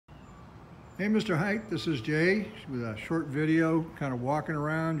Hey Mr. Hike, this is Jay with a short video kind of walking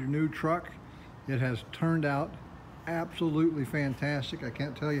around your new truck. It has turned out absolutely fantastic. I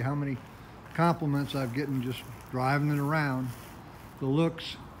can't tell you how many compliments I've gotten just driving it around. The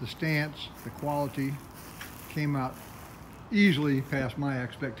looks, the stance, the quality came out easily past my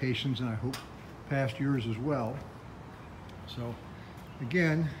expectations, and I hope past yours as well. So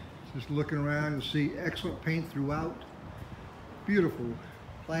again, just looking around and see excellent paint throughout, beautiful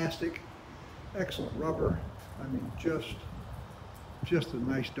plastic, excellent rubber. I mean, just a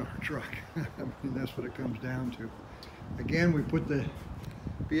nice darn truck. I mean, that's what it comes down to. Again, we put the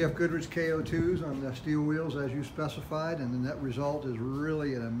BF Goodrich KO2s on the steel wheels as you specified, and the net result is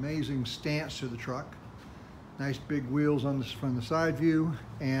really an amazing stance to the truck. Nice big wheels on this from the side view,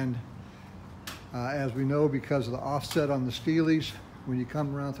 and as we know, because of the offset on the steelies, when you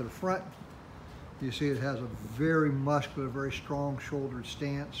come around to the front, you see it has a very muscular, very strong shouldered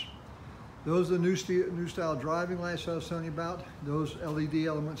stance. Those are the new style driving lights I was telling you about. Those LED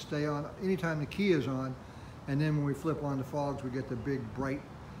elements stay on anytime the key is on, and then when we flip on the fogs, we get the big bright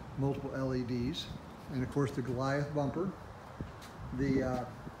multiple LEDs. And of course the Goliath bumper, the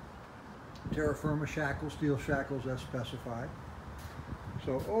terra firma shackles, steel shackles as specified.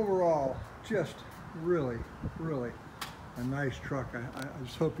 So overall, just really a nice truck. I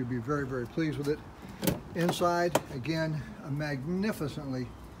just hope you'll be very pleased with it. Inside, again, a magnificently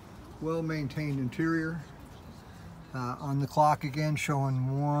well-maintained interior. On the clock again,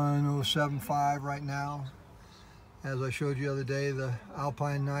 showing 1075 right now. As I showed you the other day, the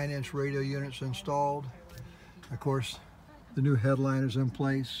Alpine 9-inch radio units installed. Of course, the new headliner's in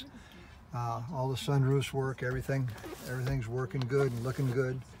place. All the sunroofs work, everything's working good and looking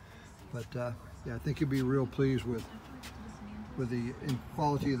good. But yeah, I think you'll be real pleased with the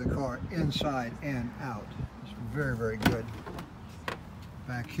quality of the car inside and out. It's very good.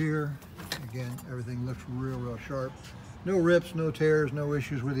 Back here, again, everything looks real sharp. No rips, no tears, no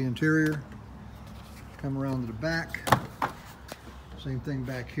issues with the interior. Come around to the back. Same thing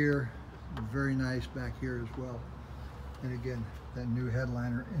back here. Very nice back here as well. And again, that new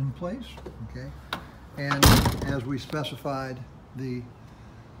headliner in place, okay? And as we specified, the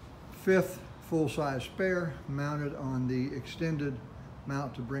 5th full-size spare mounted on the extended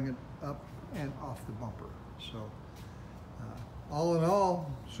mount to bring it up and off the bumper. So all in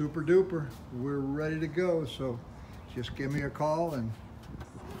all, super duper, we're ready to go. So just give me a call and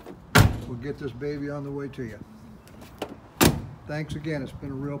we'll get this baby on the way to you. Thanks again. It's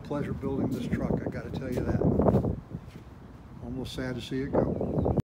been a real pleasure building this truck, I got to tell you that. Almost sad to see it go.